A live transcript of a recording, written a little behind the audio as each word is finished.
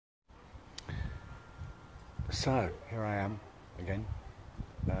So here I am again.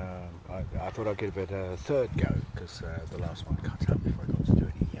 I thought I'd give it a third go because the last one cut out before I got to do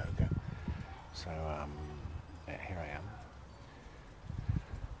any yoga. So yeah, here I am.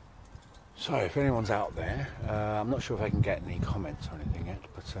 So if anyone's out there, I'm not sure if I can get any comments or anything yet,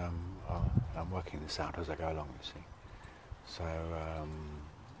 but I'm working this out as I go along, you see. So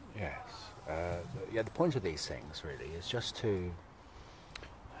yes, yeah. The point of these things really is just to.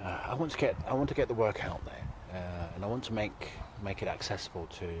 I want to get the work out there, and I want to make it accessible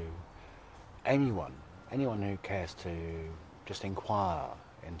to anyone who cares to just inquire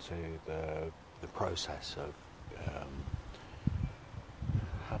into the process of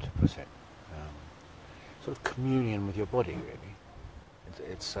how to put it, sort of communion with your body. Really,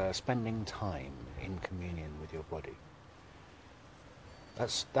 it's spending time in communion with your body.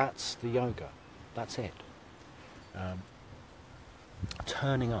 That's the yoga. That's it.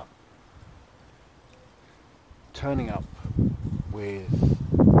 Turning up with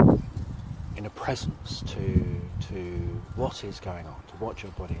in a presence to what is going on, to what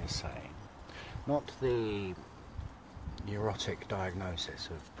your body is saying, not the neurotic diagnosis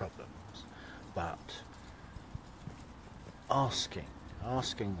of problems, but asking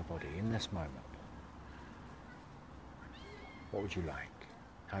the body in this moment, what would you like?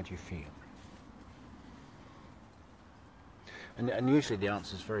 How do you feel? And usually the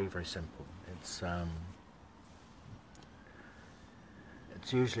answer is very, very simple. It's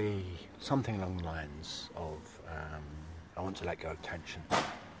usually something along the lines of I want to let go of tension,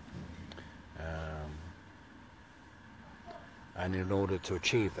 and in order to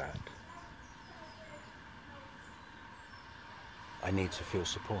achieve that, I need to feel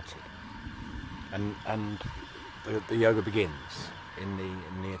supported. And the yoga begins in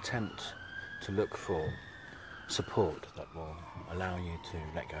the attempt to look for support that will allow you to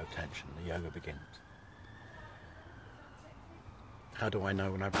let go of tension. The yoga begins. How do I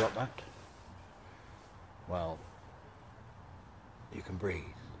know when I've got that? Well, you can breathe.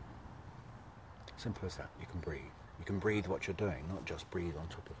 Simple as that. You can breathe. You can breathe what you're doing, not just breathe on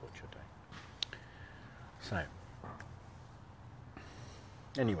top of what you're doing. So,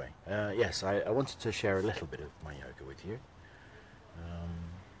 anyway, yes, I wanted to share a little bit of my yoga with you.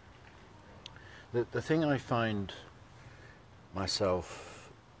 The thing I find myself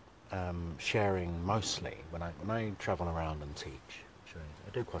sharing mostly when I travel around and teach, which I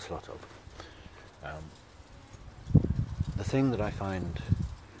do quite a lot of, the thing that I find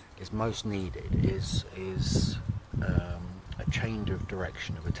is most needed is a change of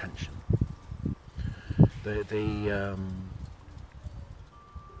direction of attention. The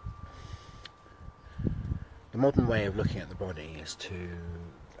modern way of looking at the body is to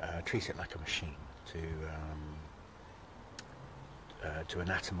treat it like a machine, to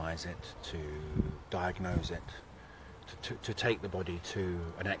anatomize it, to diagnose it, to take the body to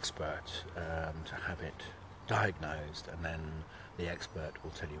an expert, to have it diagnosed, and then the expert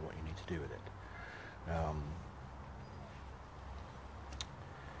will tell you what you need to do with it.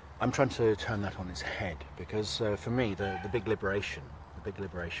 I'm trying to turn that on its head because for me the big liberation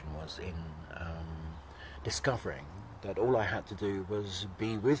was in discovering that all I had to do was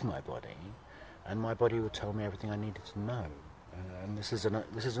be with my body, and my body would tell me everything I needed to know. And this is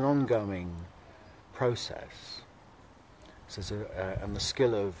an ongoing process. And the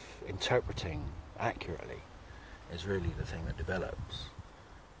skill of interpreting accurately is really the thing that develops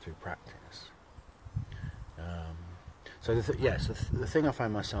through practice. So the thing I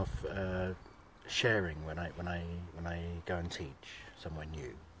find myself sharing when I go and teach somewhere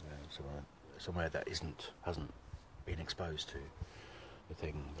new, somewhere that hasn't been exposed to the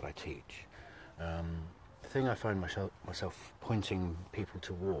thing that I teach. The thing I find myself pointing people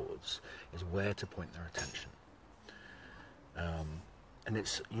towards is where to point their attention. And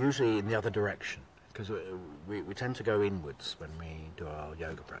it's usually in the other direction, because we tend to go inwards when we do our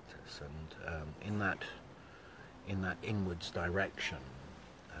yoga practice, and in that inwards direction,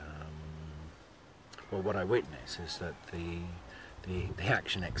 well, what I witness is that the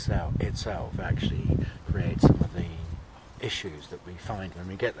action itself actually creates some of the issues that we find when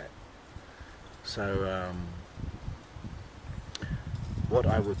we get there. So what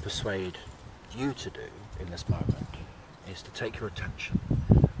I would persuade you to do in this moment is to take your attention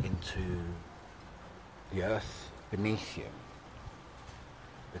into the earth beneath you,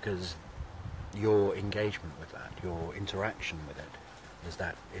 because your engagement with that, your interaction with it,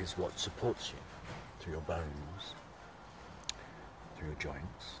 is what supports you through your bones, through your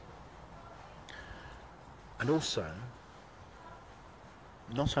joints, and also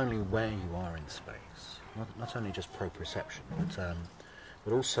not only where you are in space, not only just proprioception,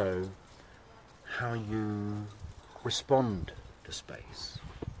 but also how you respond to space.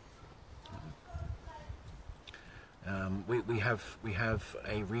 We have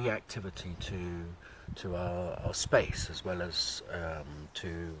a reactivity to our space, as well as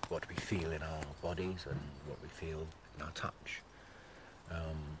to what we feel in our bodies and what we feel in our touch.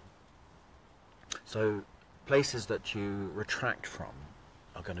 So places that you retract from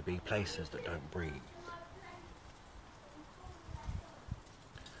are going to be places that don't breathe.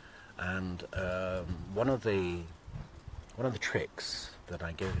 And one of the tricks that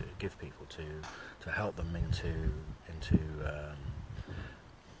I give people to help them into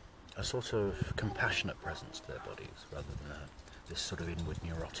a sort of compassionate presence to their bodies, rather than this sort of inward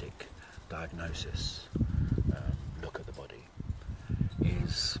neurotic diagnosis look at the body,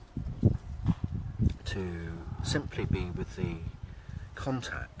 is to simply be with the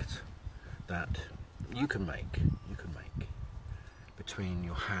contact that you can make between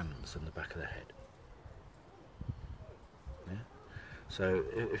your hands and the back of the head. Yeah? So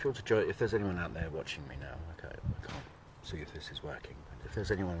if you want to join, if there's anyone out there watching me now, okay, I can't see if this is working, but if there's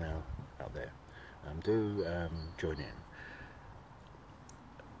anyone now out there, do join in.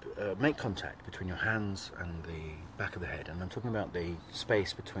 Make contact between your hands and the back of the head, and I'm talking about the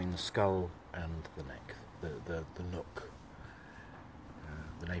space between the skull and the neck, the nook,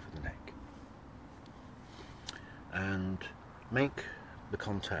 the nape of the neck, and make the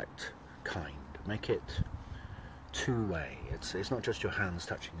contact kind. Make it two-way. It's not just your hands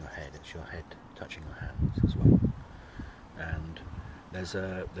touching your head; it's your head touching your hands as well. And there's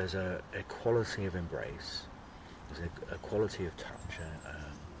a quality of embrace. There's a quality of touch,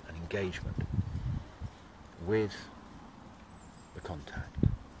 an engagement with the contact.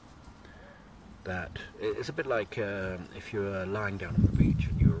 That it's a bit like if you're lying down on the beach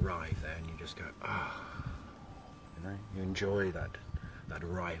and you arrive there and you just go, you enjoy that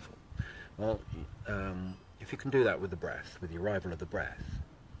arrival. Well, if you can do that with the breath, with the arrival of the breath,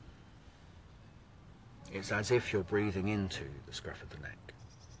 it's as if you're breathing into the scruff of the neck.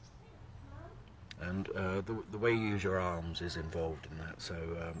 And the way you use your arms is involved in that, so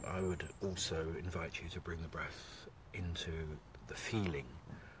I would also invite you to bring the breath into the feeling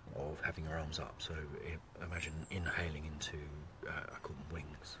of having your arms up. So imagine inhaling into, I call them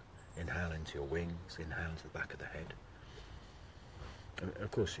wings. Inhale into your wings, inhale into the back of the head.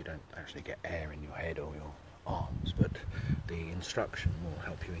 Of course you don't actually get air in your head or your arms, but the instruction will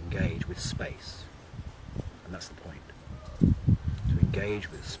help you engage with space. And that's the point, to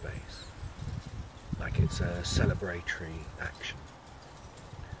engage with space, like it's a celebratory action.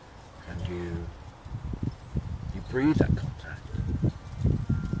 And you breathe that contact.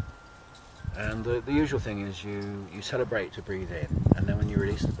 And the usual thing is you celebrate to breathe in, and then when you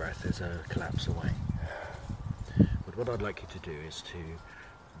release the breath, there's a collapse away. But what I'd like you to do is to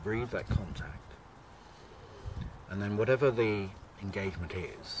breathe that contact, and then whatever the engagement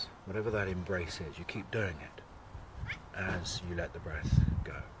is, whatever that embrace is, you keep doing it as you let the breath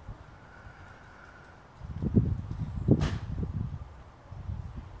go.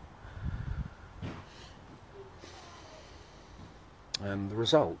 And the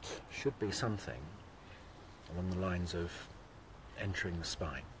result should be something along the lines of entering the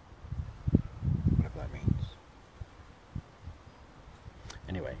spine, whatever that means.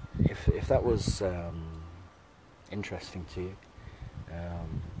 Anyway, if that was interesting to you,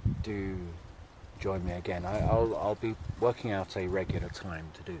 do join me again. I'll be working out a regular time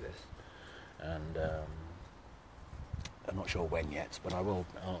to do this, and I'm not sure when yet, but I'll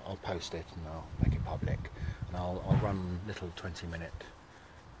post it and I'll make it public. And I'll run little 20-minute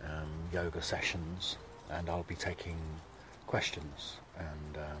yoga sessions, and I'll be taking questions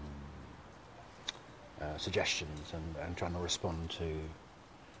and suggestions and trying to respond to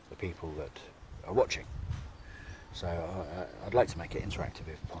the people that are watching. So I'd like to make it interactive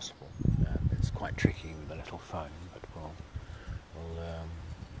if possible. It's quite tricky with a little phone, but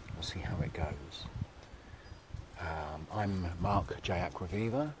we'll see how it goes. I'm Marc J.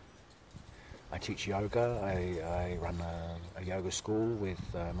 Acquaviva. I teach yoga. I run a yoga school with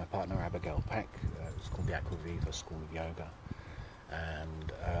my partner Abigail Peck. It's called the Acquaviva School of Yoga.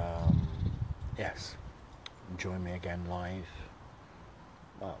 And yes, join me again live,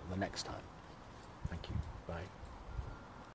 well, the next time. Thank you. Bye.